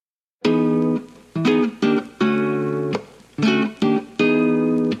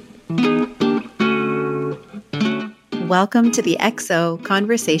welcome to the XO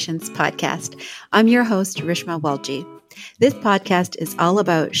Conversations podcast. I'm your host, Rishma Walji. This podcast is all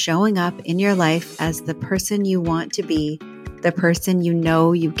about showing up in your life as the person you want to be, the person you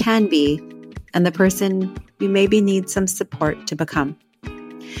know you can be, and the person you maybe need some support to become.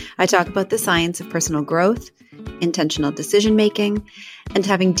 I talk about the science of personal growth, intentional decision making, and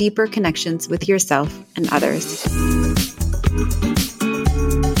having deeper connections with yourself and others.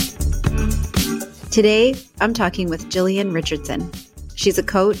 Today, I'm talking with Jillian Richardson. She's a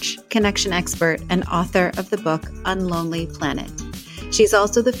coach, connection expert, and author of the book Unlonely Planet. She's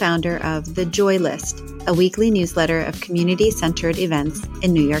also the founder of The Joy List, a weekly newsletter of community-centered events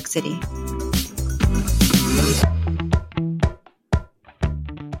in New York City.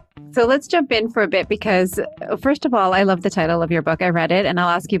 So let's jump in for a bit because, first of all, I love the title of your book. I read it, and I'll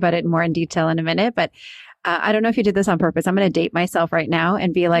ask you about it more in detail in a minute. But I don't know if you did this on purpose. I'm going to date myself right now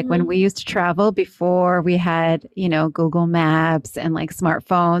and be like, when we used to travel before we had, Google Maps and like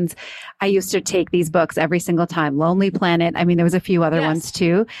smartphones, I used to take these books every single time. Lonely Planet. I mean, there was a few other ones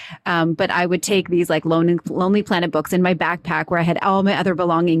too. But I would take these like Lonely Planet books in my backpack where I had all my other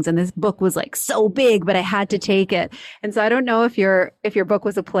belongings. And this book was like so big, but I had to take it. And so I don't know if your book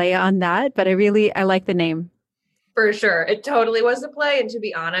was a play on that, but I like the name. For sure. It totally was a play. And to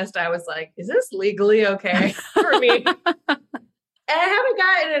be honest, I was like, is this legally okay for me? And I haven't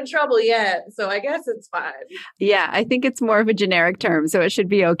gotten in trouble yet. So I guess it's fine. Yeah, I think it's more of a generic term. So it should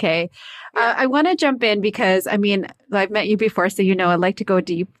be okay. Yeah. I want to jump in because, I've met you before. So, I'd like to go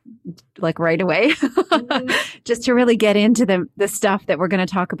deep, like right away, just to really get into the stuff that we're going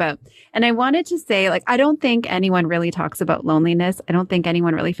to talk about. And I wanted to say, I don't think anyone really talks about loneliness. I don't think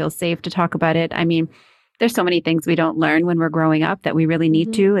anyone really feels safe to talk about it. There's so many things we don't learn when we're growing up that we really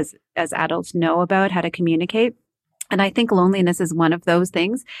need to, as adults, know about how to communicate. And I think loneliness is one of those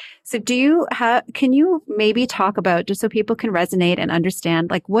things. So can you maybe talk about, just so people can resonate and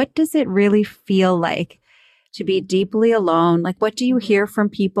understand, what does it really feel like to be deeply alone? What do you hear from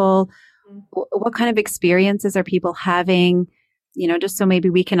people? What kind of experiences are people having? Just so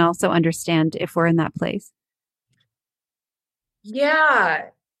maybe we can also understand if we're in that place. Yeah,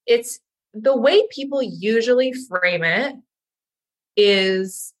 it's the way people usually frame it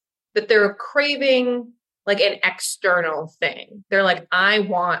is that they're craving an external thing. They're like, I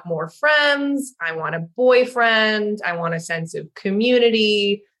want more friends. I want a boyfriend. I want a sense of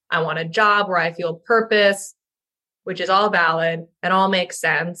community. I want a job where I feel purpose, which is all valid and all makes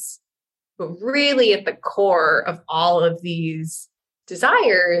sense. But really at the core of all of these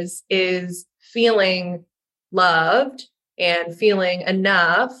desires is feeling loved and feeling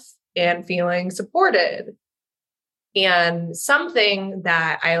enough and feeling supported. And something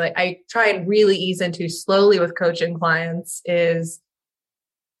that I try and really ease into slowly with coaching clients is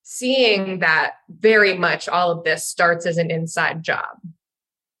seeing that very much all of this starts as an inside job.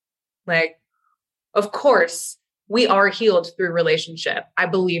 Of course, we are healed through relationship. I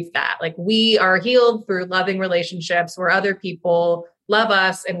believe that. We are healed through loving relationships where other people love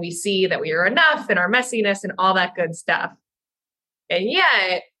us and we see that we are enough in our messiness and all that good stuff. And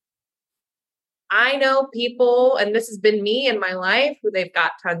yet, I know people, and this has been me in my life, who they've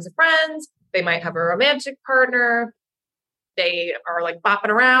got tons of friends. They might have a romantic partner. They are bopping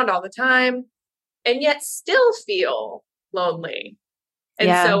around all the time and yet still feel lonely.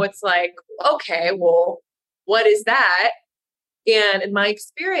 And so it's okay, well, what is that? And in my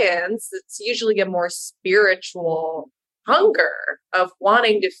experience, it's usually a more spiritual hunger of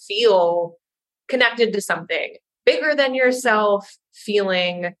wanting to feel connected to something bigger than yourself,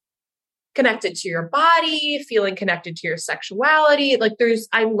 feeling connected to your body, feeling connected to your sexuality.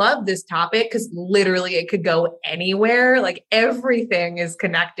 I love this topic because literally it could go anywhere. Everything is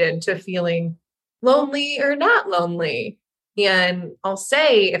connected to feeling lonely or not lonely. And I'll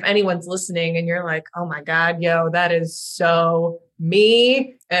say, if anyone's listening and you're like, oh my God, that is so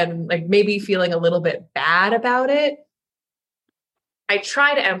me, and maybe feeling a little bit bad about it, I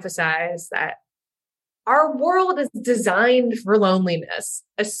try to emphasize that our world is designed for loneliness,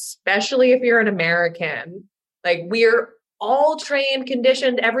 especially if you're an American. We're all trained,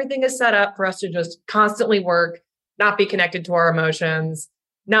 conditioned. Everything is set up for us to just constantly work, not be connected to our emotions,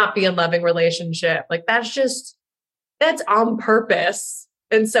 not be in loving relationship. That's on purpose.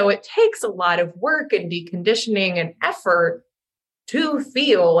 And so it takes a lot of work and deconditioning and effort to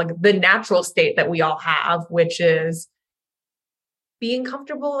feel the natural state that we all have, which is being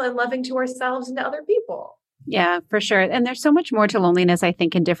comfortable and loving to ourselves and to other people. Yeah, for sure. And there's so much more to loneliness, I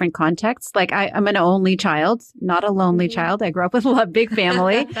think, in different contexts. I'm an only child, not a lonely child. I grew up with a big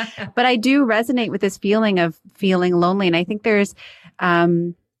family, but I do resonate with this feeling of feeling lonely. And I think there's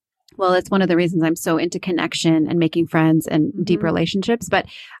Well, it's one of the reasons I'm so into connection and making friends and deep relationships. But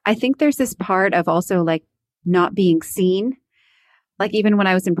I think there's this part of also like not being seen. Like even when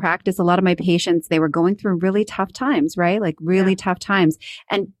I was in practice, a lot of my patients, they were going through really tough times, right? Like really tough times,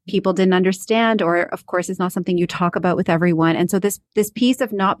 and people didn't understand, or of course, it's not something you talk about with everyone. And so this piece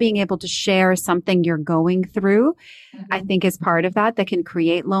of not being able to share something you're going through, I think is part of that can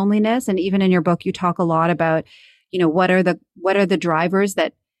create loneliness. And even in your book, you talk a lot about, what are the drivers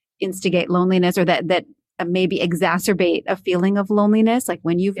that instigate loneliness, or that maybe exacerbate a feeling of loneliness, like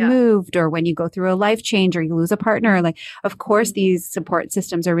when you've moved, or when you go through a life change, or you lose a partner. Like, of course, these support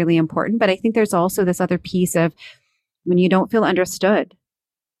systems are really important, but I think there's also this other piece of when you don't feel understood.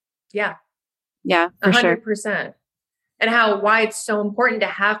 Yeah. Yeah, for 100%. Sure. And why it's so important to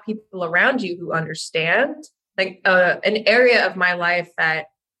have people around you who understand. Like an area of my life that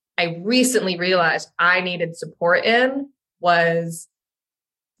I recently realized I needed support in was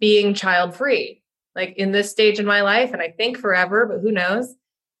being child free. Like in this stage in my life, and I think forever, but who knows,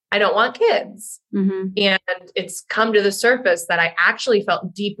 I don't want kids. And it's come to the surface that I actually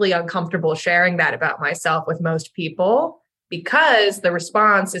felt deeply uncomfortable sharing that about myself with most people, because the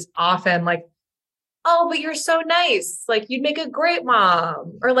response is often like, oh, but you're so nice. Like you'd make a great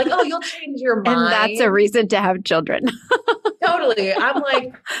mom, or like, oh, you'll change your mind. And that's a reason to have children. Totally. I'm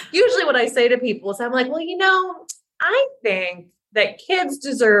like, usually what I say to people is I'm like, well, I think that kids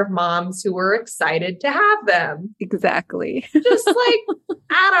deserve moms who are excited to have them. Exactly. Just like,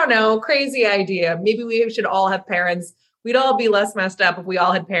 I don't know, crazy idea. Maybe we should all have parents. We'd all be less messed up if we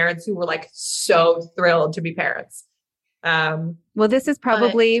all had parents who were like so thrilled to be parents. Well, this is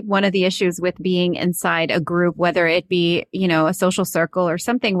probably one of the issues with being inside a group, whether it be, a social circle or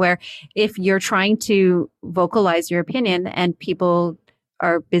something, where if you're trying to vocalize your opinion and people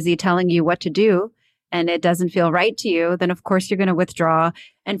are busy telling you what to do, and it doesn't feel right to you, then of course you're going to withdraw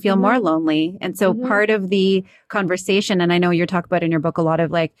and feel more lonely. And so part of the conversation, and I know you talk about in your book a lot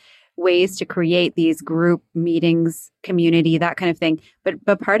of like ways to create these group meetings, community, that kind of thing.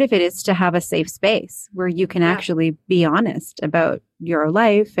 But part of it is to have a safe space where you can actually be honest about your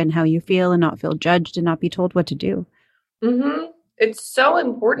life and how you feel, and not feel judged and not be told what to do. It's so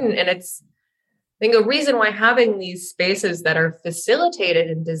important. And it's, I think, a reason why having these spaces that are facilitated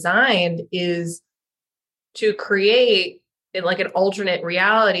and designed is to create like an alternate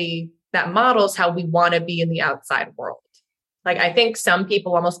reality that models how we want to be in the outside world. Like, I think some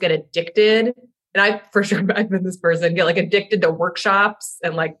people almost get addicted, and I, for sure, I've been this person, get like addicted to workshops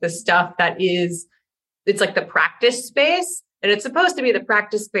and like the stuff it's like the practice space, and it's supposed to be the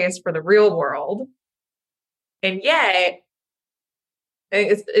practice space for the real world. And yet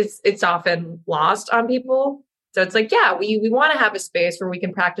it's often lost on people. So it's like, yeah, we want to have a space where we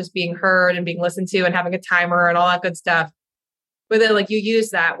can practice being heard and being listened to and having a timer and all that good stuff. But then like you use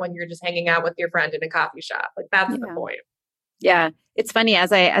that when you're just hanging out with your friend in a coffee shop. Like that's the point. Yeah. It's funny,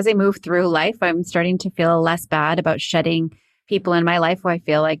 as I move through life, I'm starting to feel less bad about shedding people in my life who I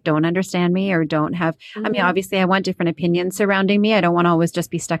feel like don't understand me or don't have, I mean, obviously I want different opinions surrounding me. I don't want to always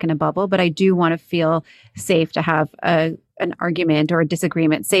just be stuck in a bubble, but I do want to feel safe to have an argument or a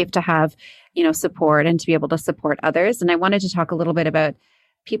disagreement, safe to have, support and to be able to support others. And I wanted to talk a little bit about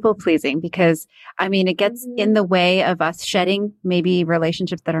people pleasing, because I mean, it gets in the way of us shedding maybe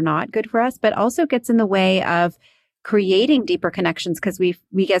relationships that are not good for us, but also gets in the way of creating deeper connections, because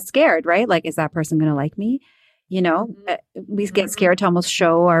we get scared, right? Like, is that person going to like me? We get scared to almost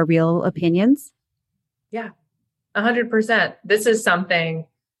show our real opinions. Yeah, 100%. This is something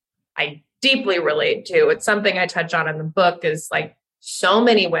I deeply relate to. It's something I touch on in the book, is like so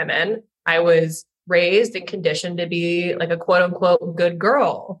many women, I was raised and conditioned to be like a quote unquote good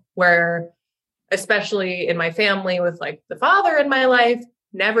girl, where especially in my family with like the father in my life,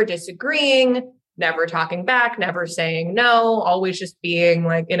 never disagreeing, never talking back, never saying no, always just being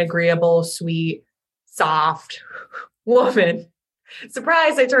like an agreeable, sweet, soft woman.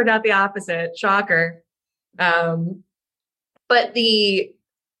 Surprise, I turned out the opposite. Shocker. But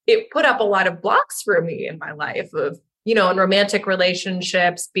it put up a lot of blocks for me in my life of, in romantic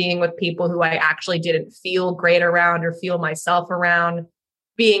relationships, being with people who I actually didn't feel great around or feel myself around,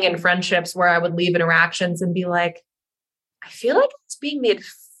 being in friendships where I would leave interactions and be like, I feel like it's being made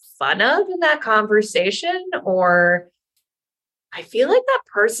fun of in that conversation, or I feel like that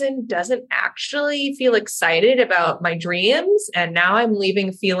person doesn't actually feel excited about my dreams. And now I'm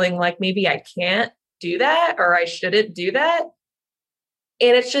leaving feeling like maybe I can't do that, or I shouldn't do that.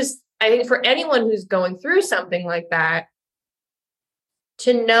 And it's just, I think for anyone who's going through something like that,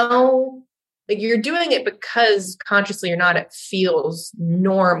 to know like you're doing it because consciously or not, it feels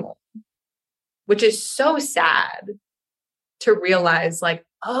normal, which is so sad to realize, like,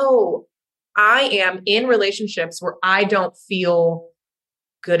 oh, I am in relationships where I don't feel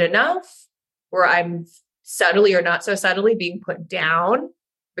good enough, where I'm subtly or not so subtly being put down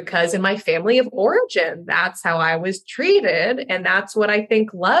because in my family of origin, that's how I was treated. And that's what I think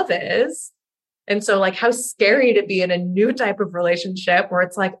love is. And so like how scary to be in a new type of relationship where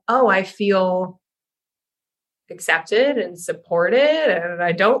it's like, oh, I feel accepted and supported and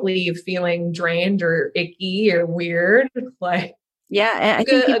I don't leave feeling drained or icky or weird. Like, yeah. And I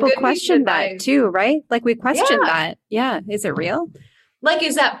think people question that too, right? Like we question that. Yeah. Is it real? Like,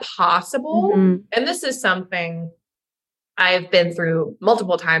 is that possible? Mm-hmm. And this is something I've been through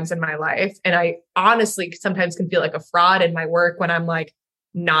multiple times in my life. And I honestly sometimes can feel like a fraud in my work when I'm like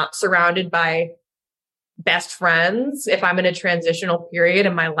not surrounded by best friends. If I'm in a transitional period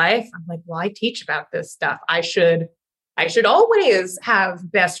in my life, I'm like, well, I teach about this stuff. I should always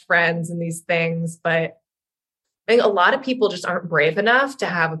have best friends and these things. But I think a lot of people just aren't brave enough to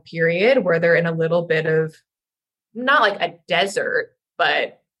have a period where they're in a little bit of, not like a desert,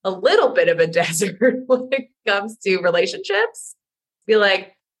 but a little bit of a desert when it comes to relationships. Feel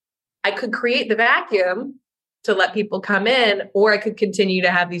like I could create the vacuum to let people come in, or I could continue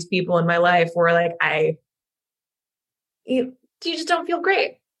to have these people in my life where like you just don't feel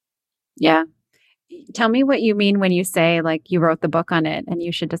great. Yeah. Tell me what you mean when you say like you wrote the book on it and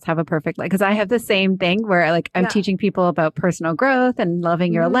you should just have a perfect life. Because I have the same thing where like I'm teaching people about personal growth and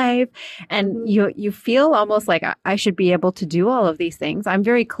loving your life. And you feel almost like I should be able to do all of these things. I'm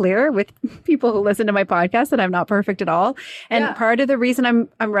very clear with people who listen to my podcast that I'm not perfect at all. And part of the reason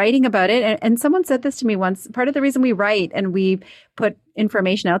I'm writing about it, and someone said this to me once, part of the reason we write and we put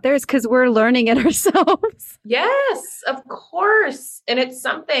information out there is because we're learning it ourselves. Yes, of course. And it's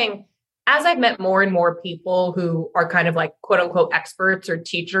something, as I've met more and more people who are kind of like quote unquote experts or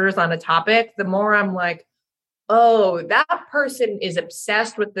teachers on a topic, the more I'm like, oh, that person is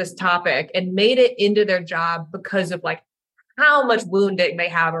obsessed with this topic and made it into their job because of like how much wounding they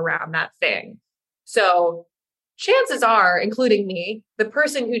have around that thing. So chances are, including me, the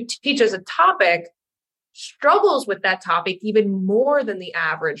person who teaches a topic struggles with that topic even more than the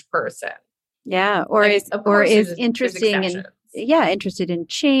average person. Yeah. Or is interesting and interested in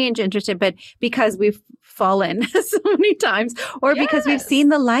change, but because we've fallen so many times, or because we've seen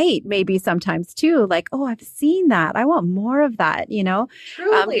the light maybe sometimes too, like, oh, I've seen that. I want more of that,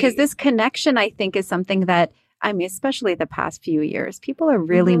 because this connection, I think, is something that, I mean, especially the past few years, people are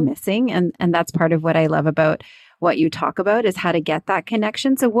really missing. And that's part of what I love about what you talk about is how to get that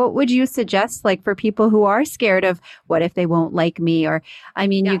connection. So what would you suggest, like, for people who are scared of what if they won't like me? Or, I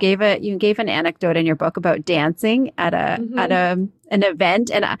mean, you gave an anecdote in your book about dancing at an event.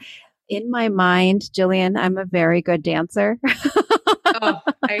 And in my mind, Jillian, I'm a very good dancer. Oh,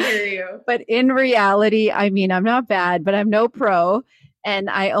 I hear you. But in reality, I mean, I'm not bad, but I'm no pro. And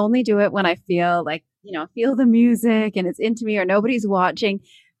I only do it when I feel like, feel the music and it's into me or nobody's watching.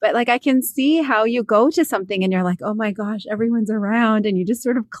 But like, I can see how you go to something and you're like, oh my gosh, everyone's around, and you just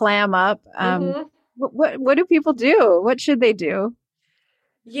sort of clam up. What do people do? What should they do?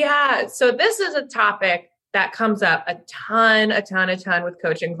 Yeah. So this is a topic that comes up a ton with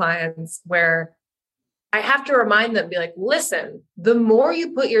coaching clients, where I have to remind them, be like, listen, the more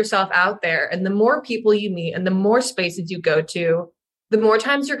you put yourself out there and the more people you meet and the more spaces you go to, the more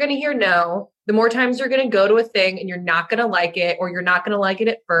times you're going to hear no. The more times you're going to go to a thing and you're not going to like it, or you're not going to like it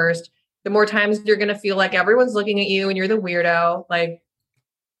at first, the more times you're going to feel like everyone's looking at you and you're the weirdo. Like,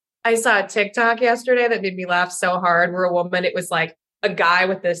 I saw a TikTok yesterday that made me laugh so hard, where a woman, it was like a guy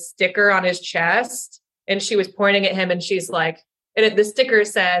with a sticker on his chest, and she was pointing at him and she's like, and the sticker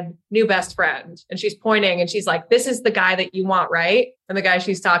said new best friend. And she's pointing and she's like, this is the guy that you want, right? And the guy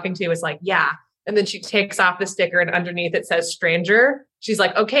she's talking to is like, yeah. And then she takes off the sticker and underneath it says stranger. She's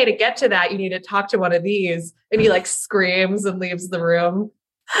like, okay, to get to that, you need to talk to one of these. And he like screams and leaves the room.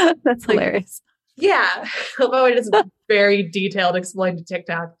 That's like, hilarious. Yeah. Although it is very detailed, explained to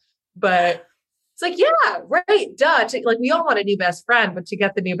TikTok. But it's like, yeah, right. Duh. Like, we all want a new best friend, but to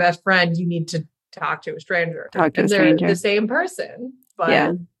get the new best friend, you need to talk to a stranger. They're the same person. But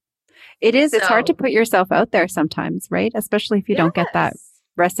yeah, it is. It's hard to put yourself out there sometimes, right? Especially if you don't get that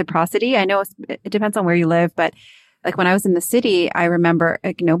reciprocity. I know it depends on where you live, but like when I was in the city, I remember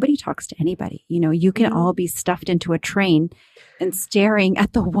like nobody talks to anybody. You can all be stuffed into a train and staring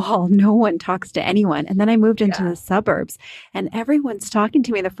at the wall. No one talks to anyone. And then I moved into the suburbs and everyone's talking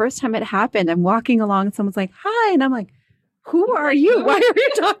to me. The first time it happened, I'm walking along and someone's like, hi. And I'm like, who are you? Why are you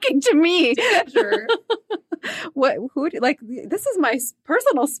talking to me? Sure. This is my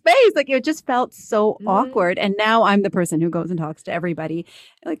personal space. Like it just felt so awkward. And now I'm the person who goes and talks to everybody.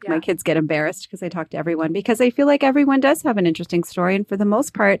 Like my kids get embarrassed because I talk to everyone because I feel like everyone does have an interesting story. And for the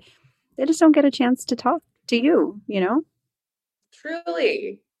most part, they just don't get a chance to talk to you, you know?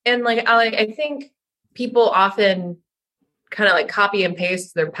 Truly. And I think people often kind of like copy and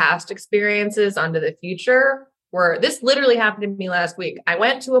paste their past experiences onto the future, where this literally happened to me last week. I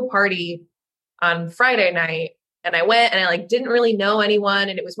went to a party on Friday night and I went and I didn't really know anyone.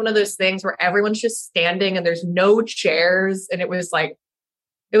 And it was one of those things where everyone's just standing and there's no chairs. And it was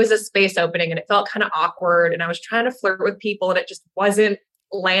a space opening and it felt kind of awkward. And I was trying to flirt with people and it just wasn't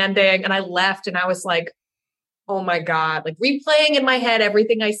landing. And I left and I was like, oh my God, replaying in my head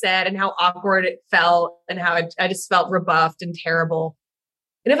everything I said and how awkward it felt and how I just felt rebuffed and terrible.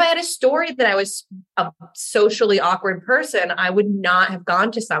 And if I had a story that I was a socially awkward person, I would not have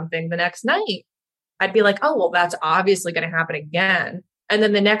gone to something the next night. I'd be like, oh, well, that's obviously going to happen again. And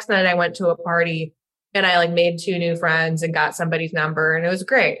then the next night I went to a party and I made 2 new friends and got somebody's number and it was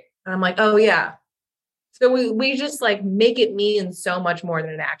great. And I'm like, oh yeah. So we just make it mean so much more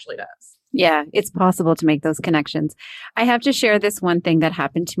than it actually does. Yeah, it's possible to make those connections. I have to share this one thing that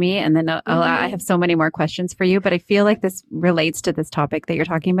happened to me, and then I have so many more questions for you, but I feel like this relates to this topic that you're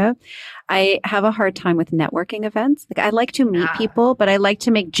talking about. I have a hard time with networking events. I like to meet people, but I like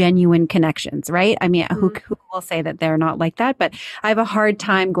to make genuine connections, right? I mean, who will say that they're not like that? But I have a hard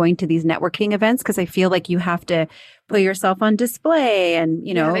time going to these networking events because I feel like you have to put yourself on display and,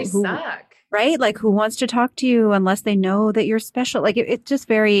 they suck. Right? Who wants to talk to you unless they know that you're special? It's just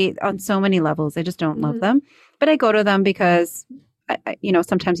very on so many levels. I just don't love them, but I go to them because,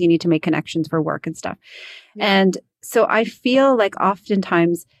 sometimes you need to make connections for work and stuff. Yeah. And so I feel like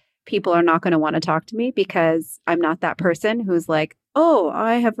oftentimes people are not going to want to talk to me because I'm not that person who's like, oh,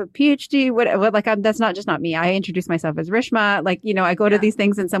 I have a PhD. That's not me. I introduce myself as Rishma. I go to these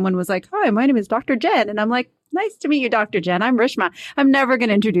things and someone was like, hi, my name is Dr. Jen. And I'm like, nice to meet you, Dr. Jen. I'm Rishma. I'm never going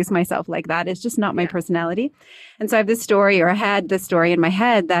to introduce myself like that. It's just not my personality. And so I have this story, or I had this story in my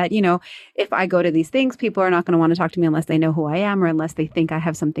head that, if I go to these things, people are not going to want to talk to me unless they know who I am or unless they think I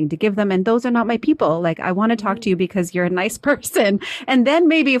have something to give them. And those are not my people. I want to talk to you because you're a nice person. And then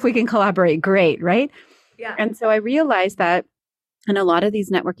maybe if we can collaborate, great. Right. Yeah. And so I realized that in a lot of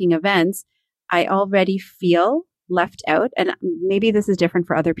these networking events, I already feel left out. And maybe this is different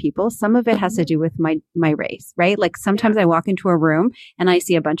for other people. Some of it has to do with my race, right? Sometimes I walk into a room and I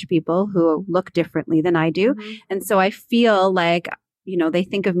see a bunch of people who look differently than I do. And so I feel like, they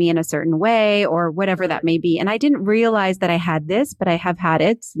think of me in a certain way or whatever that may be. And I didn't realize that I had this, but I have had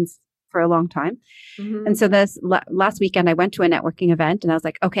it for a long time. And so this last weekend, I went to a networking event and I was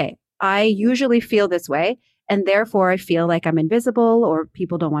like, okay, I usually feel this way. And therefore I feel like I'm invisible or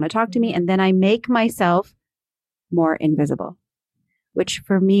people don't want to talk to me. And then I make myself more invisible, which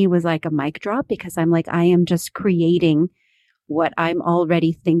for me was like a mic drop because I'm like, I am just creating what I'm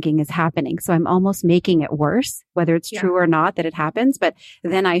already thinking is happening. So I'm almost making it worse, whether it's true or not that it happens. But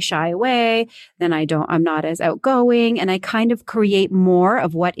then I shy away, then I'm not as outgoing, and I kind of create more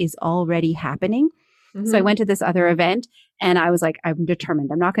of what is already happening. So I went to this other event and I was like, I'm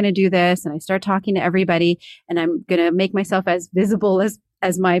determined. I'm not going to do this. And I start talking to everybody and I'm going to make myself as visible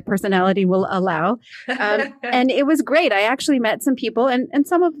as my personality will allow. And it was great. I actually met some people and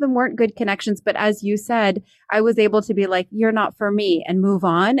some of them weren't good connections. But as you said, I was able to be like, you're not for me and move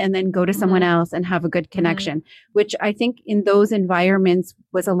on and then go to someone else and have a good connection, which I think in those environments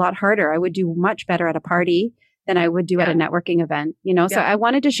was a lot harder. I would do much better at a party than I would do at a networking event, So I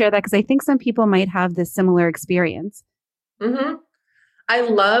wanted to share that because I think some people might have this similar experience. I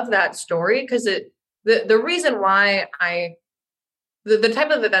love that story because the reason why the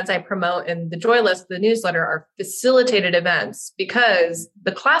type of events I promote in the Joy List, the newsletter, are facilitated events because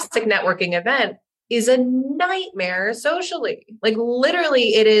the classic networking event is a nightmare socially.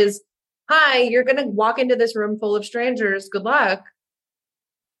 Literally it is, hi, you're going to walk into this room full of strangers. Good luck.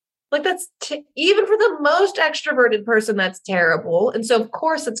 That's even for the most extroverted person, that's terrible. And so of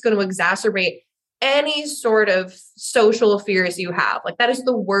course it's going to exacerbate any sort of social fears you have. That is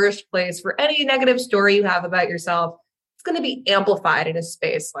the worst place for any negative story you have about yourself. It's going to be amplified in a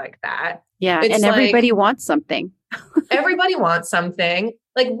space like that. Yeah. And everybody wants something. Everybody wants something.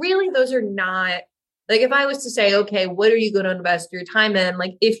 Really, those are not, if I was to say, okay, what are you going to invest your time in?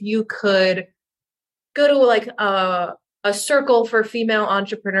 If you could go to a circle for female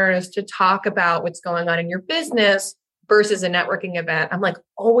entrepreneurs to talk about what's going on in your business versus a networking event, I'm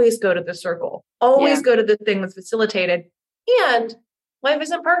always go to the circle, always go to the thing that's facilitated. And life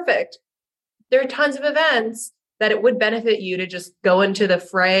isn't perfect. There are tons of events that it would benefit you to just go into the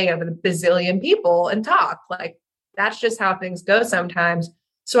fray of a bazillion people and talk. Like, that's just how things go sometimes.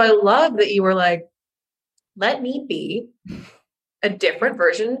 So I love that you were like, let me be a different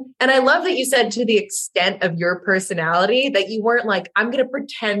version. And I love that you said to the extent of your personality that you weren't like, I'm going to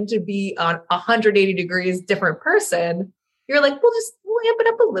pretend to be a 180 degrees different person. You're like, we'll amp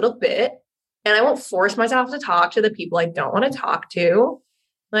it up a little bit. And I won't force myself to talk to the people I don't want to talk to.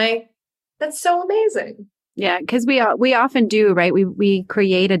 Like, that's so amazing. Yeah, because we often do, right? We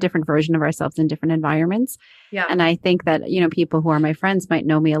create a different version of ourselves in different environments. Yeah. And I think that, people who are my friends might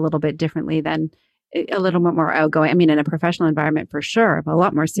know me a little bit differently than a little bit more outgoing. I mean, in a professional environment, for sure, I'm a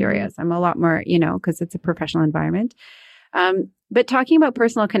lot more serious. I'm a lot more, because it's a professional environment. But talking about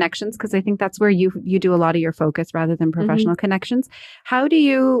personal connections, because I think that's where you do a lot of your focus rather than professional connections. How do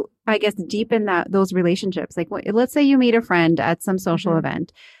you, I guess, deepen those relationships? Like, let's say you meet a friend at some social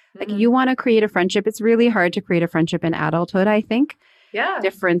event. Like, you want to create a friendship. It's really hard to create a friendship in adulthood, I think. Yeah.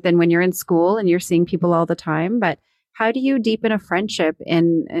 Different than when you're in school and you're seeing people all the time. But how do you deepen a friendship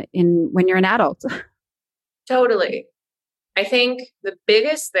in when you're an adult? Totally. I think the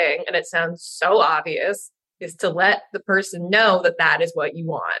biggest thing, and it sounds so obvious, is to let the person know that that is what you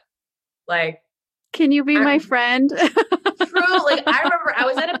want. Like, can you be my friend? True. Like, I remember I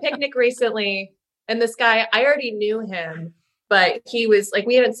was at a picnic recently and this guy, I already knew him, but he was like,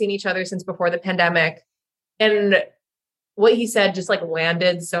 we hadn't seen each other since before the pandemic. And what he said just like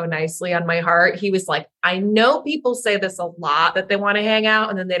landed so nicely on my heart. He was like, I know people say this a lot, that they want to hang out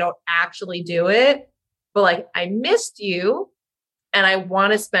and then they don't actually do it. But like, I missed you and I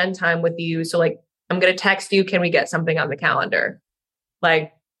want to spend time with you. So like, I'm going to text you. Can we get something on the calendar?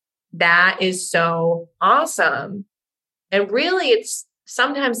 Like, that is so awesome. And really, it's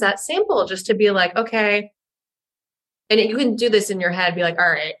sometimes that simple, just to be like, okay. And you can do this in your head, be like, all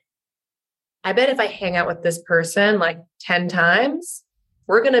right, I bet if I hang out with this person like 10 times,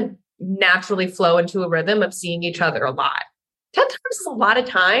 we're going to naturally flow into a rhythm of seeing each other a lot. 10 times is a lot of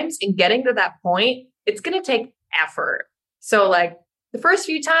times, and getting to that point, it's going to take effort. So like the first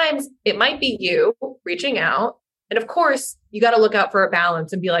few times, it might be you reaching out. And of course, you got to look out for a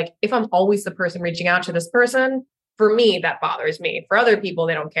balance and be like, if I'm always the person reaching out to this person, for me, that bothers me. For other people,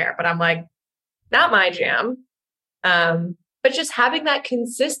 they don't care. But I'm like, not my jam. But just having that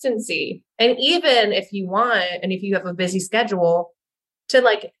consistency. And even if you want, and if you have a busy schedule, to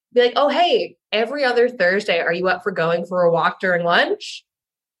like be like, oh, hey, every other Thursday, are you up for going for a walk during lunch?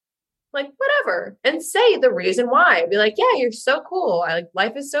 Like, whatever. And say the reason why. Be like, yeah, you're so cool.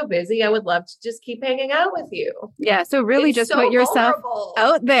 Life is so busy. I would love to just keep hanging out with you. Yeah. So really it's just so put yourself vulnerable.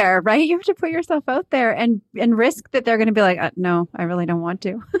 out there, right? You have to put yourself out there and risk that they're going to be like, no, I really don't want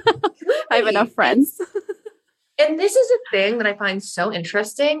to. I have enough friends. And this is a thing that I find so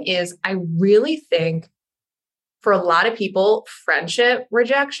interesting is I really think for a lot of people, friendship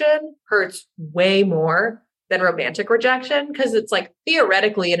rejection hurts way more than romantic rejection. Because it's like,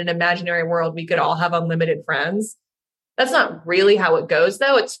 theoretically, in an imaginary world, we could all have unlimited friends. That's not really how it goes,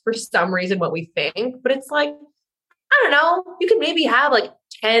 though. It's for some reason what we think. But it's like, I don't know, you can maybe have like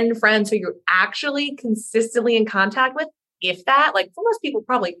 10 friends who you're actually consistently in contact with, if that. Like, for most people,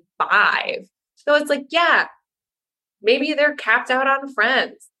 probably 5. So it's like, yeah, maybe they're capped out on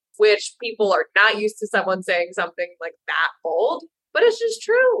friends, which people are not used to someone saying something like that bold, but it's just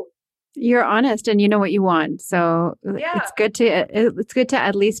true. You're honest and you know what you want. So yeah. it's good to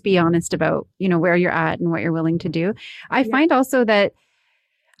at least be honest about, where you're at and what you're willing to do. I find also that,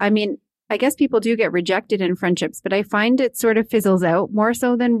 I mean, I guess people do get rejected in friendships, but I find it sort of fizzles out more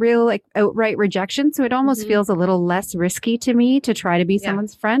so than real like outright rejection. So it almost feels a little less risky to me to try to be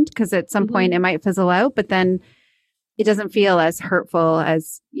someone's friend, because at some point it might fizzle out, but then it doesn't feel as hurtful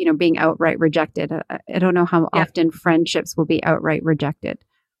as, being outright rejected. I don't know how often friendships will be outright rejected.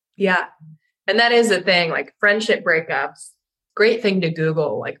 Yeah. And that is a thing, like friendship breakups, great thing to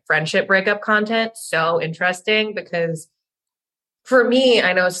Google, like friendship breakup content. So interesting, because for me,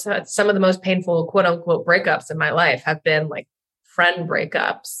 I know some of the most painful quote unquote breakups in my life have been like friend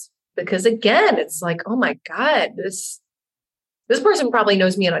breakups, because again, it's like, oh my God, this person probably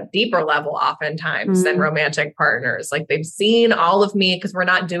knows me on a deeper level oftentimes than romantic partners. Like, they've seen all of me, because we're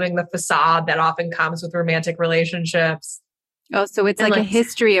not doing the facade that often comes with romantic relationships. Oh, so it's like a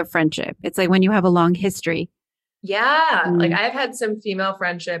history of friendship. It's like when you have a long history. Yeah. Like, I've had some female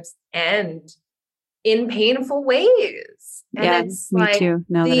friendships end in painful ways. And it's me like too.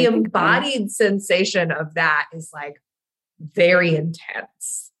 the embodied sensation of that is like very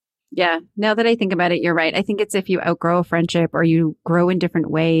intense. Yeah. Now that I think about it, you're right. I think it's if you outgrow a friendship or you grow in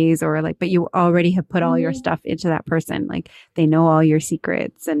different ways or like, but you already have put all your stuff into that person. Like they know all your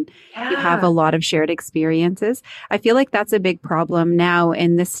secrets and you have a lot of shared experiences. I feel like that's a big problem now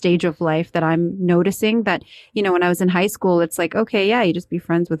in this stage of life that I'm noticing that, you know, when I was in high school, it's like, okay, yeah, you just be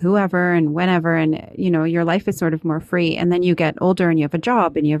friends with whoever and whenever. And, you know, your life is sort of more free. And then you get older and you have a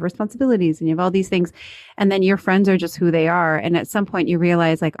job and you have responsibilities and you have all these things. And then your friends are just who they are. And at some point you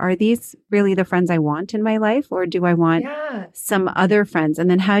realize like, are these really the friends I want in my life? Or do I want some other friends? And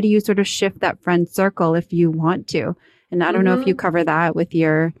then how do you sort of shift that friend circle if you want to? And I don't know if you cover that with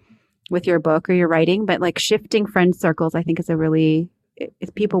your book or your writing, but like shifting friend circles, I think is a really,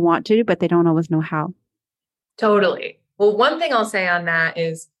 if people want to, but they don't always know how. Totally. Well, one thing I'll say on that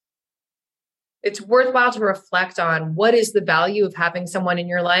is it's worthwhile to reflect on what is the value of having someone in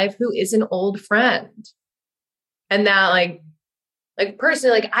your life who is an old friend. And that like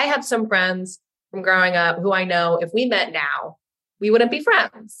personally, like I have some friends from growing up who I know if we met now, we wouldn't be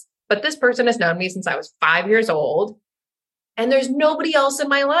friends. But this person has known me since I was 5 years old. And there's nobody else in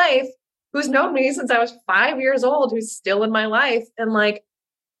my life who's known me since I was 5 years old, who's still in my life. And like,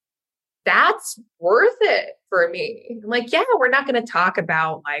 that's worth it for me. Like, yeah, we're not going to talk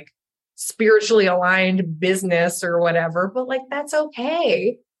about like spiritually aligned business or whatever, but like, that's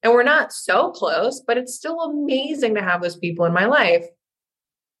okay. And we're not so close, but it's still amazing to have those people in my life.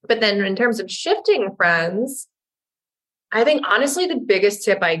 But then in terms of shifting friends, I think honestly, the biggest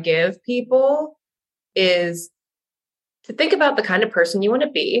tip I give people is to think about the kind of person you want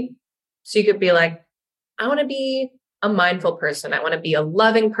to be. So you could be like, I want to be a mindful person. I want to be a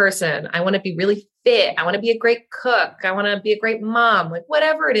loving person. I want to be really fit. I want to be a great cook. I want to be a great mom, like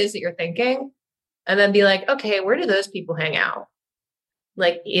whatever it is that you're thinking. And then be like, okay, where do those people hang out?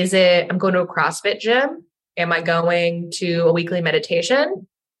 Like, is it, I'm going to a CrossFit gym? Am I going to a weekly meditation?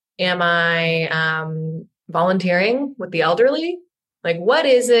 Am I volunteering with the elderly? Like, what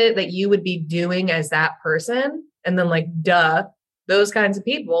is it that you would be doing as that person? And then like, duh, those kinds of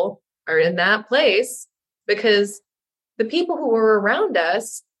people are in that place because the people who are around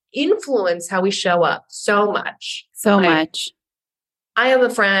us influence how we show up so much. So much. I have a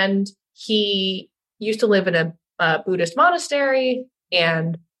friend, he used to live in a Buddhist monastery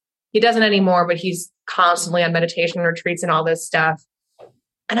and he doesn't anymore, but he's constantly on meditation retreats and all this stuff.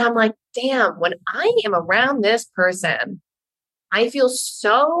 And I'm like, damn, when I am around this person, I feel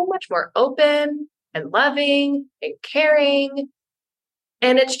so much more open and loving and caring.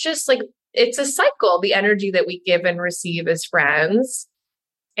 And it's just like, it's a cycle, the energy that we give and receive as friends.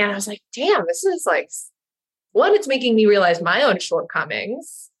 And I was like, damn, this is like, one, it's making me realize my own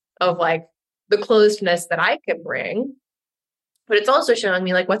shortcomings of like the closedness that I can bring, but it's also showing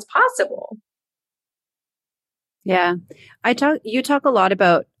me like what's possible. Yeah. You talk a lot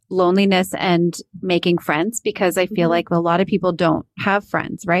about loneliness and making friends because I feel like a lot of people don't have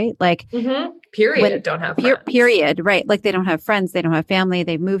friends, right? Like period, don't have friends. Period, right? Like they don't have friends, they don't have family,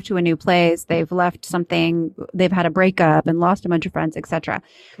 they've moved to a new place, they've left something, they've had a breakup and lost a bunch of friends, etc.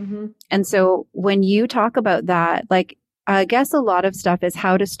 And so when you talk about that, like I guess a lot of stuff is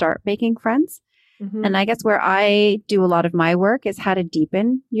how to start making friends. And I guess where I do a lot of my work is how to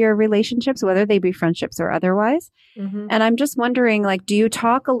deepen your relationships, whether they be friendships or otherwise. And I'm just wondering, like, do you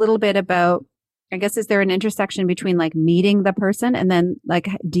talk a little bit about, I guess, is there an intersection between like meeting the person and then like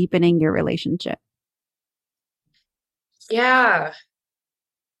deepening your relationship? Yeah.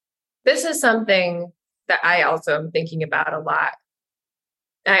 This is something that I also am thinking about a lot.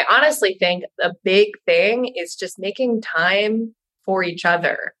 And I honestly think a big thing is just making time for each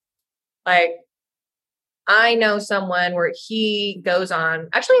other. Like, I know someone where he goes on,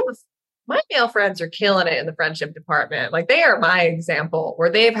 actually, my male friends are killing it in the friendship department. Like they are my example where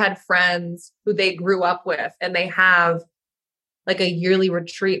they've had friends who they grew up with and they have like a yearly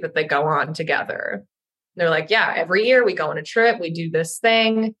retreat that they go on together. And they're like, yeah, every year we go on a trip, we do this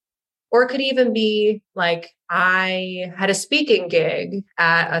thing. Or it could even be like, I had a speaking gig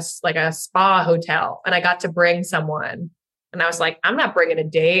at a spa hotel and I got to bring someone. And I was like, I'm not bringing a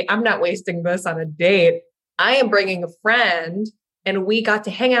date. I'm not wasting this on a date. I am bringing a friend, and we got to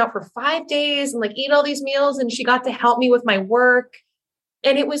hang out for 5 days and like eat all these meals. And she got to help me with my work.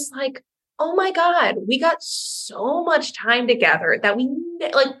 And it was like, oh my God, we got so much time together that we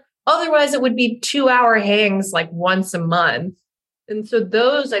like, otherwise it would be 2-hour hangs like once a month. And so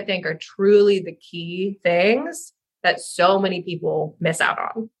those I think are truly the key things that so many people miss out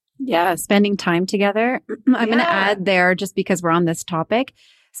on. Yeah. Spending time together. I'm going to add there just because we're on this topic.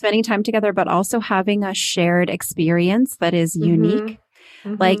 Spending time together, but also having a shared experience that is unique.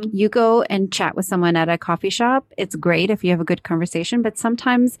 Like you go and chat with someone at a coffee shop. It's great if you have a good conversation, but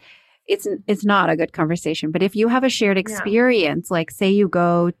sometimes it's not a good conversation. But if you have a shared experience, like say you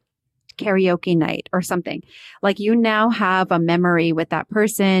go karaoke night or something, like you now have a memory with that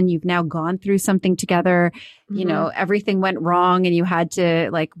person. You've now gone through something together, you know, everything went wrong and you had to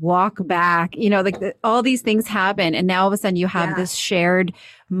like walk back, you know, like all these things happen. And now all of a sudden you have this shared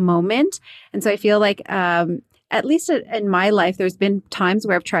moment. And so I feel like, at least in my life, there's been times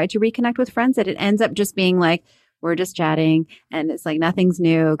where I've tried to reconnect with friends that it ends up just being like, we're just chatting and it's like nothing's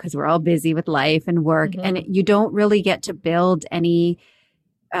new because we're all busy with life and work. And you don't really get to build any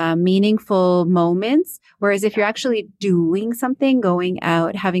meaningful moments. Whereas if you're actually doing something, going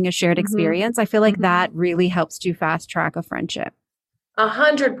out, having a shared experience, I feel like that really helps to fast track a friendship.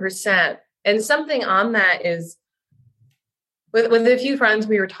 100%. And something on that is with a few friends,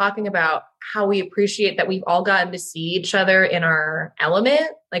 we were talking about how we appreciate that we've all gotten to see each other in our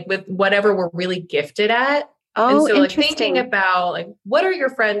element, like with whatever we're really gifted at. Oh, and so like interesting. thinking about like, what are your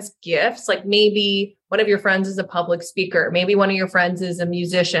friends' gifts? Like maybe one of your friends is a public speaker. Maybe one of your friends is a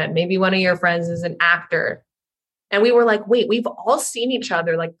musician. Maybe one of your friends is an actor. And we were like, wait, we've all seen each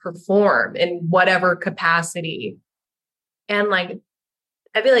other like perform in whatever capacity. And like,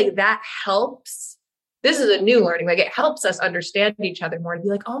 I feel like that helps. This is a new learning. Like it helps us understand each other more to be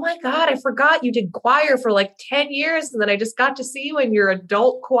like, oh my God, I forgot you did choir for like 10 years. And then I just got to see you in your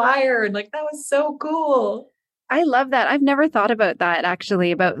adult choir. And like, that was so cool. I love that. I've never thought about that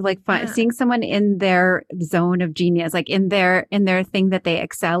actually, about like seeing someone in their zone of genius, like in their thing that they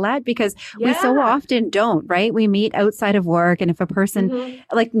excel at, because we so often don't, right? We meet outside of work. And if a person,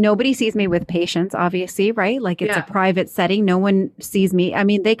 like nobody sees me with patients, obviously, right? Like it's a private setting. No one sees me. I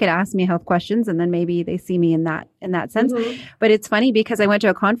mean, they could ask me health questions and then maybe they see me in that sense. But it's funny because I went to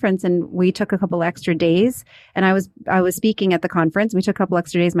a conference and we took a couple extra days and I was speaking at the conference. We took a couple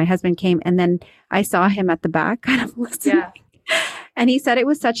extra days. My husband came and then I saw him at the back kind of listening. And he said it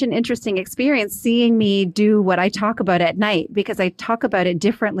was such an interesting experience seeing me do what I talk about at night because I talk about it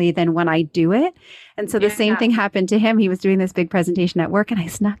differently than when I do it. And so the same thing happened to him. He was doing this big presentation at work and I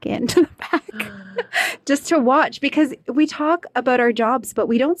snuck into the back just to watch because we talk about our jobs, but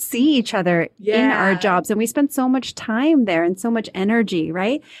we don't see each other in our jobs. And we spend so much time there and so much energy,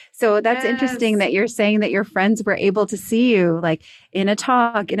 right? So that's interesting that you're saying that your friends were able to see you like in a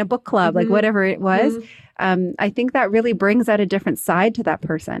talk, in a book club, like whatever it was. I think that really brings out a different side to that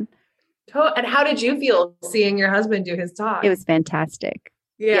person. And how did you feel seeing your husband do his talk? It was fantastic.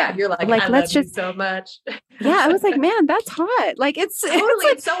 Yeah. You're like I love you so much. Yeah. I was like, man, that's hot. Like it's so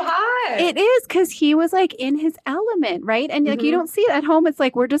hot. It is because he was like in his element, right? And like you don't see it at home. It's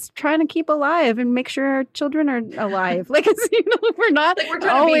like we're just trying to keep alive and make sure our children are alive. Like it's, we're not like we're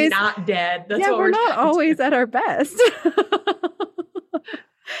trying always, to be not dead. That's what we're not always at our best.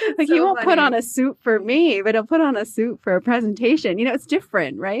 Like so he won't put on a suit for me, but he'll put on a suit for a presentation. It's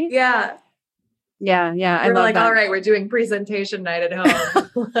different, right? Yeah. Yeah. We're like, all right, we're doing presentation night at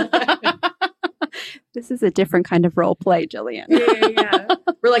home. This is a different kind of role play, Jillian. Yeah.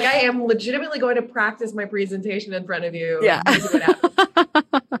 We're like, I am legitimately going to practice my presentation in front of you. Yeah.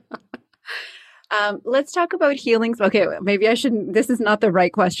 Let's talk about healing. Okay, maybe I shouldn't. This is not the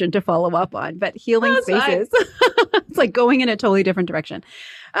right question to follow up on, but healing spaces. It's like going in a totally different direction.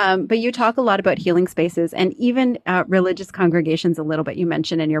 But you talk a lot about healing spaces and even religious congregations a little bit. You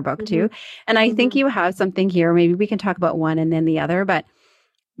mentioned in your book too. And I think you have something here. Maybe we can talk about one and then the other, but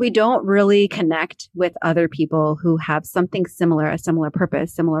we don't really connect with other people who have something similar, a similar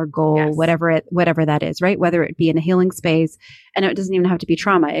purpose, similar goal, whatever that is, right? Whether it be in a healing space, and it doesn't even have to be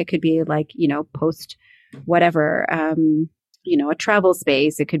trauma. It could be like, post whatever, a travel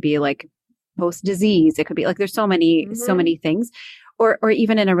space. It could be like post disease. It could be like, there's so many things. Or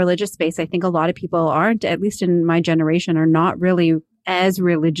even in a religious space, I think a lot of people aren't, at least in my generation, are not really as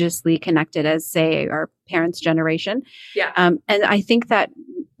religiously connected as, say, our parents' generation. Yeah. And I think that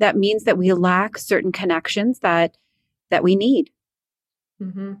means that we lack certain connections that we need.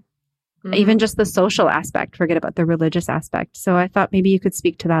 Even just the social aspect, forget about the religious aspect. So I thought maybe you could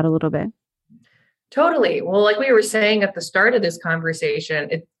speak to that a little bit. Totally. Well, like we were saying at the start of this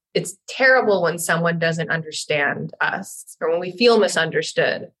conversation, it's terrible when someone doesn't understand us or when we feel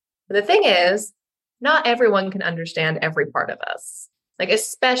misunderstood. But the thing is, not everyone can understand every part of us. Like,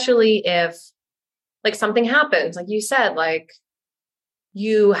 especially if like something happens, like you said, like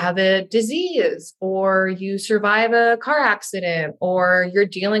you have a disease or you survive a car accident or you're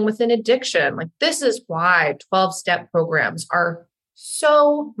dealing with an addiction. Like this is why 12-step programs are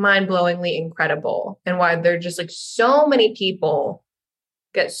so mind-blowingly incredible and why they're just like so many people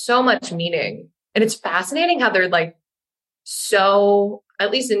get so much meaning. And it's fascinating how they're like, so, at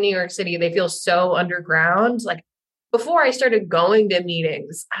least in New York City, they feel so underground. Like before I started going to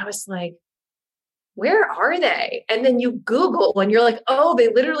meetings, I was like, where are they? And then you Google and you're like, oh, they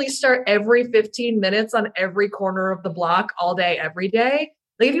literally start every 15 minutes on every corner of the block all day, every day.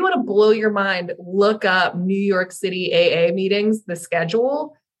 Like if you want to blow your mind, look up New York City AA meetings, the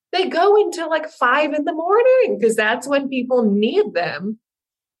schedule. They go until like 5 a.m. because that's when people need them.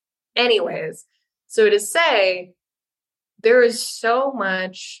 Anyways, so to say, there is so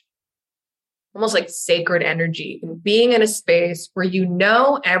much almost like sacred energy in being in a space where you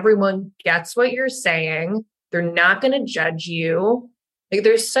know everyone gets what you're saying. They're not going to judge you. Like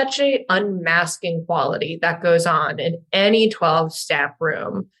there's such a unmasking quality that goes on in any 12-step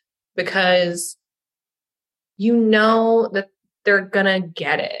room because you know that they're going to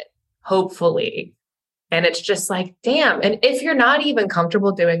get it, hopefully. And it's just like, damn. And if you're not even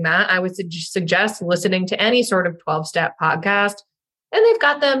comfortable doing that, I would suggest listening to any sort of 12-step podcast. And they've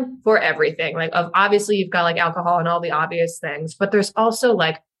got them for everything. Like obviously you've got like alcohol and all the obvious things, but there's also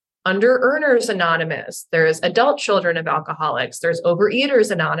like Under Earners Anonymous. There's Adult Children of Alcoholics. There's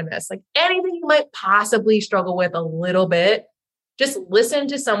Overeaters Anonymous. Like anything you might possibly struggle with a little bit, just listen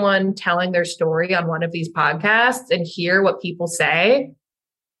to someone telling their story on one of these podcasts and hear what people say.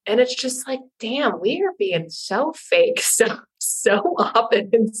 And it's just like, damn, we are being so fake so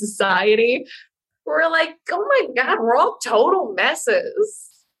often in society. We're like, oh my God, we're all total messes.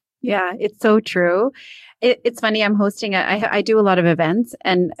 Yeah, it's so true. It's funny. I'm hosting I do a lot of events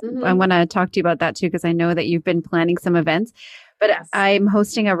and I want to talk to you about that too, because I know that you've been planning some events, but yes. I'm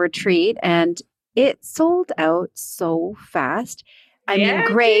hosting a retreat and it sold out so fast. I mean,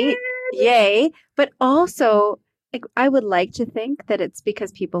 great. Yay. But also I would like to think that it's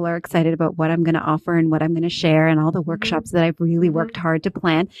because people are excited about what I'm going to offer and what I'm going to share and all the workshops that I've really worked hard to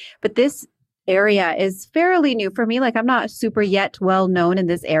plan. But this area is fairly new for me. Like I'm not super yet well known in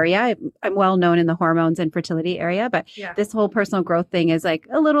this area. I'm well known in the hormones and fertility area, but this whole personal growth thing is like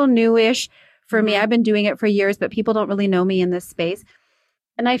a little newish for me. I've been doing it for years, but people don't really know me in this space.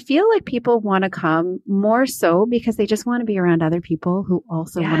 And I feel like people want to come more so because they just want to be around other people who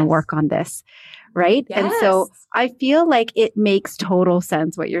also want to work on this. Right. Yes. And so I feel like it makes total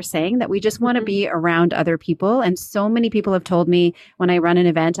sense what you're saying, that we just want to be around other people. And so many people have told me when I run an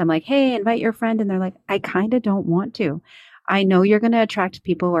event, I'm like, hey, invite your friend. And they're like, I kind of don't want to. I know you're going to attract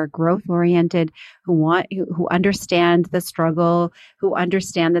people who are growth oriented, who understand the struggle, who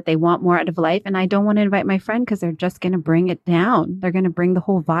understand that they want more out of life. And I don't want to invite my friend because they're just going to bring it down. They're going to bring the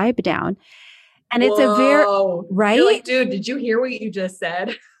whole vibe down. And it's a very, right? You're like, dude, did you hear what you just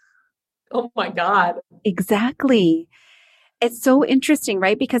said? Oh my God. Exactly. It's so interesting,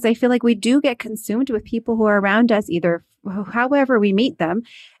 right? Because I feel like we do get consumed with people who are around us, either however we meet them.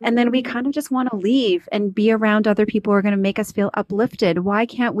 And then we kind of just want to leave and be around other people who are going to make us feel uplifted. Why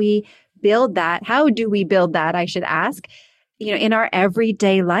can't we build that? How do we build that? I should ask, in our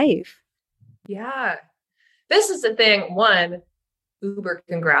everyday life. Yeah. This is the thing. One, uber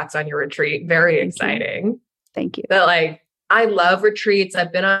congrats on your retreat. Very exciting. Thank you. But I love retreats.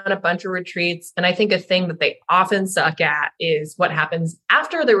 I've been on a bunch of retreats. And I think a thing that they often suck at is what happens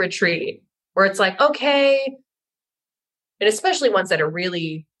after the retreat, where it's like, okay. And especially ones that are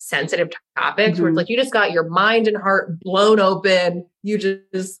really sensitive topics where it's like, you just got your mind and heart blown open. You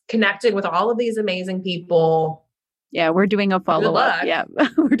just connected with all of these amazing people. Yeah. We're doing a follow-up. Yeah.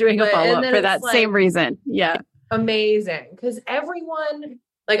 We're doing a follow-up for that same reason. Yeah. Amazing. Because everyone,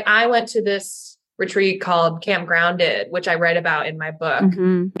 I went to this retreat called Camp Grounded, which I write about in my book.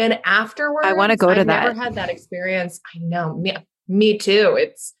 And afterwards, I want to go to that. I've never had that experience. I know, me too.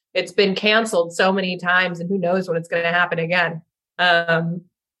 It's been canceled so many times and who knows when it's going to happen again.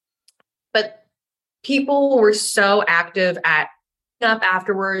 But people were so active at up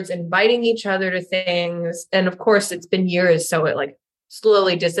afterwards, inviting each other to things. And of course it's been years, so it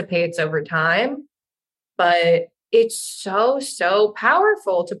slowly dissipates over time, but it's so, so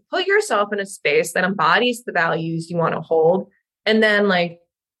powerful to put yourself in a space that embodies the values you want to hold. And then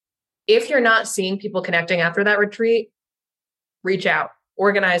if you're not seeing people connecting after that retreat, reach out,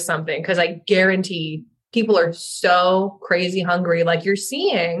 organize something. Cause I guarantee people are so crazy hungry. Like you're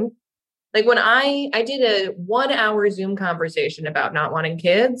seeing, when I did a 1-hour Zoom conversation about not wanting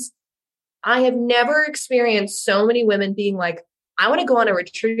kids, I have never experienced so many women being like, I want to go on a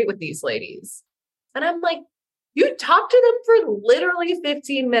retreat with these ladies. And I'm like, you talk to them for literally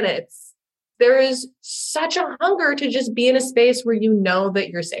 15 minutes. There is such a hunger to just be in a space where you know that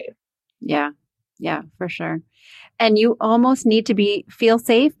you're safe. Yeah. Yeah, for sure. And you almost need to feel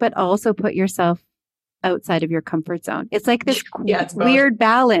safe, but also put yourself outside of your comfort zone. It's like this weird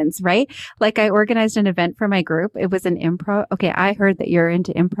balance, right? I organized an event for my group. It was an improv. Okay. I heard that you're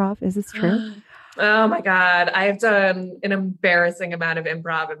into improv. Is this true? Oh my God. I've done an embarrassing amount of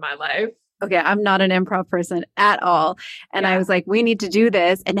improv in my life. Okay, I'm not an improv person at all. And I Yeah. was like, we need to do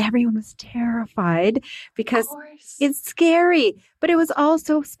this. And everyone was terrified Of because course. it's scary, but it was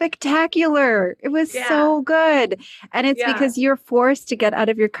also spectacular. It was Yeah. so good. And it's Yeah. because you're forced to get out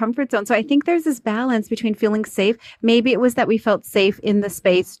of your comfort zone. So I think there's this balance between feeling safe. Maybe it was that we felt safe in the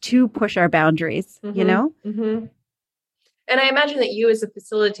space to push our boundaries, you know? Mm-hmm. And I imagine that you as a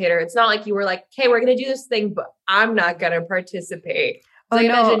facilitator, it's not like you were like, okay, we're going to do this thing, but I'm not going to participate. So Oh I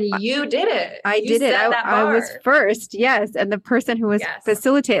no, imagine you did it. I You did it. set that I was bar. first, yes. And the person who was Yes,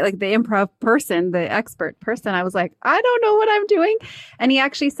 facilitate, like the improv person, the expert person, I was like, I don't know what I'm doing. And he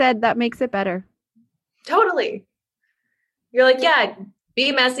actually said that makes it better. totally. You're like, yeah,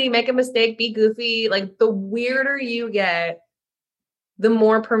 be messy, make a mistake, be goofy. Like the weirder you get, the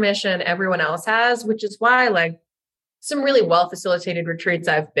more permission everyone else has, which is why like some really well facilitated retreats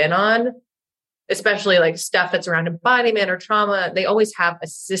I've been on, especially like stuff that's around embodiment or trauma, they always have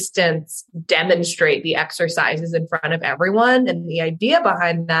assistants demonstrate the exercises in front of everyone. And the idea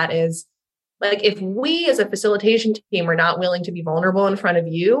behind that is like, if we as a facilitation team are not willing to be vulnerable in front of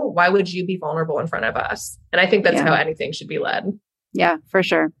you, why would you be vulnerable in front of us? And I think that's Yeah. how anything should be led. Yeah, for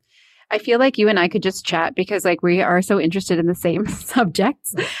sure. I feel like you and I could just chat because like we are so interested in the same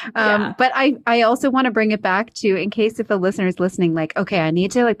subjects. Yeah. But I also want to bring it back to in case if the listener is listening, like, okay, I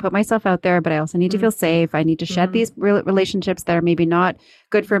need to like put myself out there, but I also need to feel safe. I need to shed these relationships that are maybe not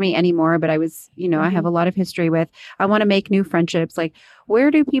good for me anymore. But I was, I have a lot of history with, I want to make new friendships. Like,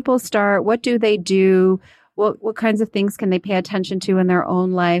 where do people start? What do they do? What kinds of things can they pay attention to in their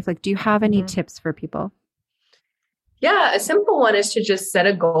own life? Like, do you have any tips for people? Yeah, a simple one is to just set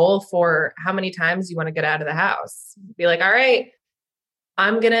a goal for how many times you want to get out of the house. Be like, all right,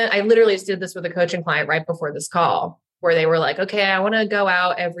 I literally just did this with a coaching client right before this call where they were like, okay, I want to go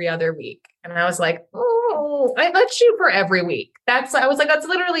out every other week. And I was like, oh, let's shoot for every week. I was like, that's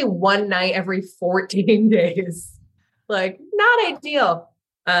literally one night every 14 days. Like, not ideal.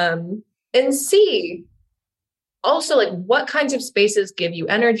 And C, also like what kinds of spaces give you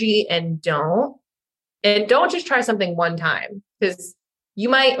energy and don't. And don't just try something one time because you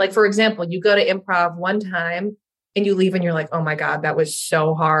might, like, for example, you go to improv one time and you leave and you're like, oh my God, that was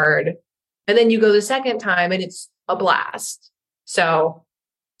so hard. And then you go the second time and it's a blast. So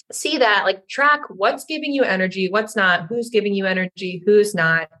see that, like, track what's giving you energy, what's not, who's giving you energy, who's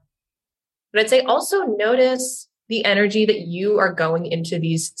not. But I'd say also notice the energy that you are going into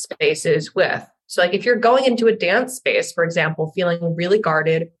these spaces with. So, like, if you're going into a dance space, for example, feeling really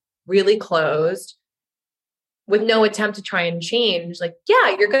guarded, really closed, with no attempt to try and change, like,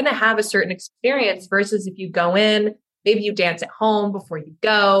 yeah, you're going to have a certain experience versus if you go in, maybe you dance at home before you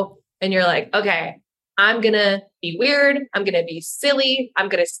go and you're like, okay, I'm going to be weird. I'm going to be silly. I'm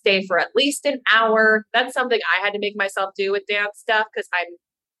going to stay for at least an hour. That's something I had to make myself do with dance stuff because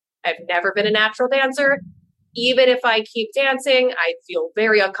I've never been a natural dancer. Even if I keep dancing, I feel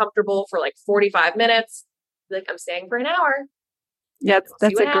very uncomfortable for like 45 minutes. Like, I'm staying for an hour. Yeah,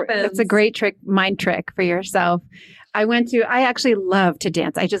 that's a great mind trick for yourself. I actually love to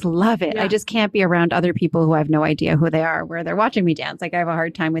dance. I just love it. Yeah. I just can't be around other people who I have no idea who they are, where they're watching me dance. Like I have a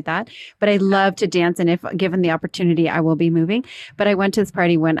hard time with that, but I love to dance. And if given the opportunity, I will be moving. But I went to this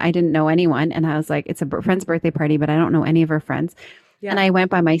party when I didn't know anyone and I was like, it's a friend's birthday party, but I don't know any of her friends. Yeah. And I went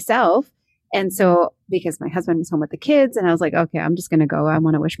by myself. And so because my husband was home with the kids and I was like, okay, I'm just going to go. I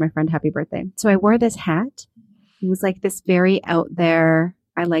want to wish my friend happy birthday. So I wore this hat. It was like this very out there.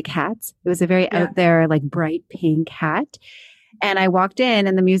 I like hats. It was a very out there, like bright pink hat. And I walked in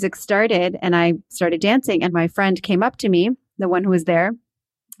and the music started and I started dancing. And my friend came up to me, the one who was there.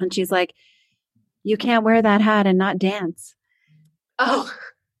 And she's like, you can't wear that hat and not dance. Oh.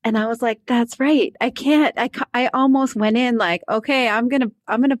 And I was like, that's right. I can't. I almost went in like, okay, I'm going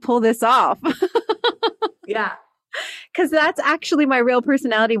to pull this off. Yeah. Because that's actually my real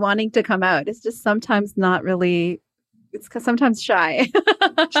personality wanting to come out. It's just sometimes not really, it's sometimes shy.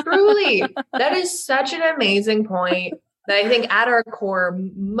 Truly. That is such an amazing point that I think at our core,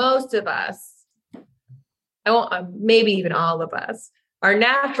 most of us, maybe even all of us, our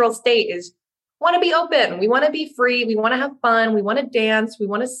natural state is want to be open. We want to be free. We want to have fun. We want to dance. We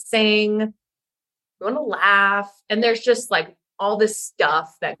want to sing. We want to laugh. And there's just like all this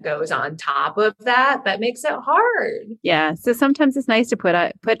stuff that goes on top of that makes it hard. Yeah. So sometimes it's nice to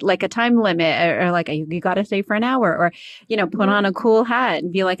put like a time limit or like you got to stay for an hour or, put on a cool hat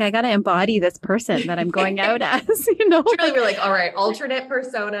and be like, I got to embody this person that I'm going out as, Truly, we're like, all right, alternate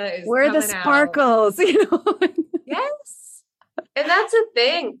persona is where are the sparkles, Yes. And that's a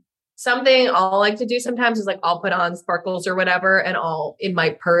thing. Something I'll like to do sometimes is like, I'll put on sparkles or whatever and I'll in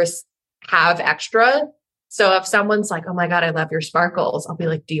my purse have extra. So if someone's like, oh my God, I love your sparkles, I'll be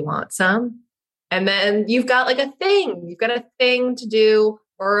like, do you want some? And then you've got like you've got a thing to do,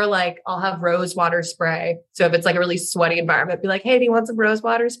 or like I'll have rose water spray. So if it's like a really sweaty environment, be like, hey, do you want some rose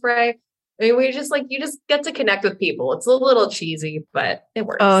water spray? I mean, you just get to connect with people. It's a little cheesy, but it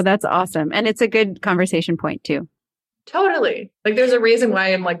works. Oh, that's awesome. And it's a good conversation point too. Totally. Like there's a reason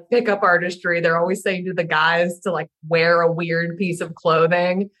why in like pickup artistry, they're always saying to the guys to like wear a weird piece of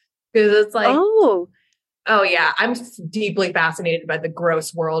clothing, because it's like, oh yeah, I'm deeply fascinated by the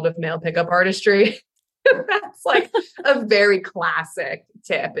gross world of male pickup artistry. That's like a very classic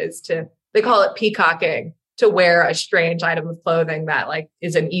tip they call it peacocking, to wear a strange item of clothing that like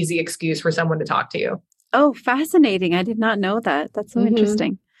is an easy excuse for someone to talk to you. Oh, fascinating. I did not know that. That's so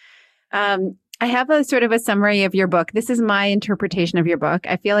interesting. I have a sort of a summary of your book. This is my interpretation of your book.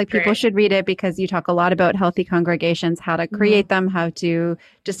 I feel like people should read it because you talk a lot about healthy congregations, how to create them, how to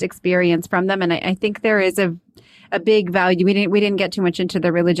just experience from them. And I think there is a big value. We didn't get too much into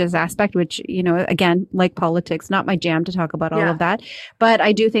the religious aspect, which, you know, again, like politics, not my jam to talk about all of that. But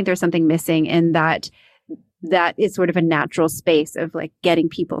I do think there's something missing in that is sort of a natural space of like getting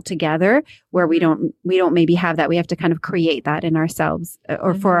people together where we don't maybe have that. We have to kind of create that in ourselves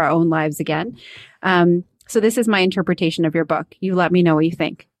or for our own lives again. So this is my interpretation of your book. You let me know what you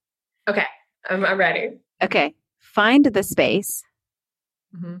think. Okay. I'm ready. Okay. Find the space,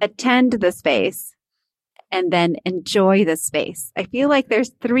 attend the space, and then enjoy the space. I feel like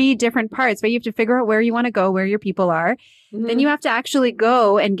there's 3 different parts, but you have to figure out where you want to go, where your people are. Then you have to actually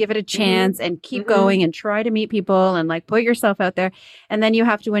go and give it a chance and keep going and try to meet people and like put yourself out there. And then you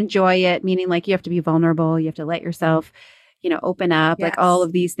have to enjoy it, meaning like you have to be vulnerable. You have to let yourself, you know, open up, like all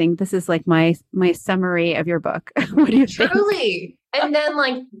of these things. This is like my summary of your book. What do you think? Truly. And then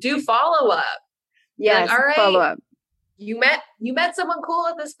like do follow up. Yes. Like, all right, follow up. You met someone cool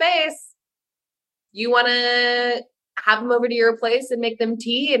at the space. You want to have them over to your place and make them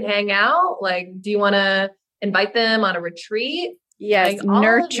tea and hang out? Like, do you want to invite them on a retreat? Yes, like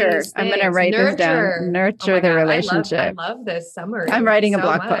nurture. I'm going to write this down. Nurture the relationship. I love this summary. I'm writing a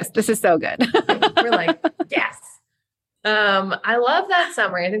blog post. This is so good. We're like, yes. I love that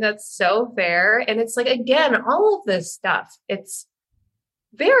summary. I think that's so fair. And it's like, again, all of this stuff, it's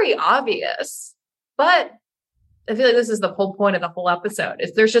very obvious, but I feel like this is the whole point of the whole episode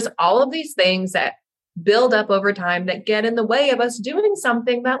is there's just all of these things that build up over time that get in the way of us doing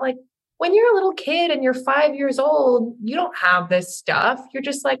something that like, when you're a little kid and you're 5 years old, you don't have this stuff. You're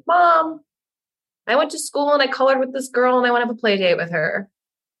just like, Mom, I went to school and I colored with this girl and I want to have a play date with her.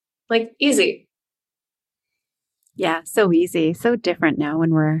 Like easy. Yeah, so easy. So different now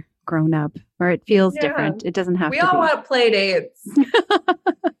when we're grown up, or it feels different. It doesn't have to be. We all want play dates.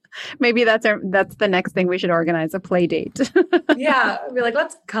 Maybe that's the next thing we should organize, a play date. Yeah. Be like,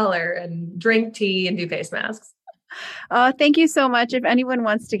 let's color and drink tea and do face masks. Thank you so much. If anyone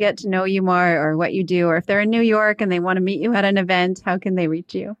wants to get to know you more or what you do, or if they're in New York and they want to meet you at an event, how can they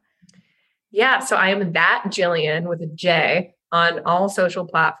reach you? Yeah. So I am that Jillian with a J on all social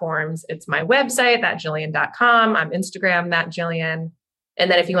platforms. It's my website, thatjillian.com. I'm Instagram, thatjillian. And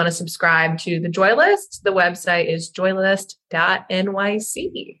then if you want to subscribe to the Joy List, the website is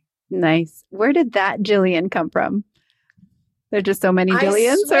joylist.nyc. Nice. Where did that Jillian come from? There are just so many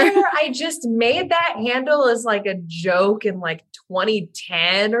Jillians. I just made that handle as like a joke in like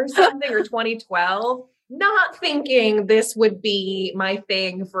 2010 or something, or 2012, not thinking this would be my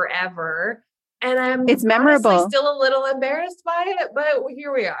thing forever. And it's memorable. Still a little embarrassed by it, but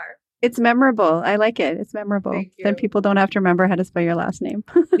here we are. It's memorable. I like it. It's memorable. Then people don't have to remember how to spell your last name.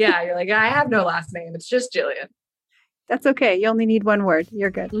 Yeah, you're like, I have no last name. It's just Jillian. That's okay. You only need one word. You're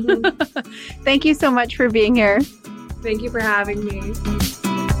good. Thank you so much for being here. Thank you for having me.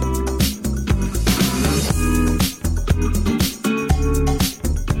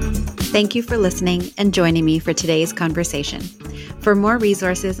 Thank you for listening and joining me for today's conversation. For more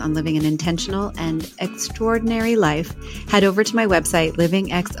resources on living an intentional and extraordinary life, head over to my website,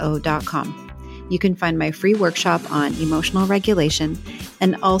 livingxo.com. You can find my free workshop on emotional regulation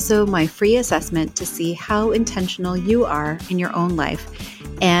and also my free assessment to see how intentional you are in your own life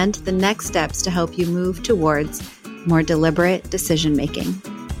and the next steps to help you move towards more deliberate decision making.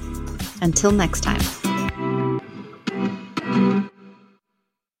 Until next time.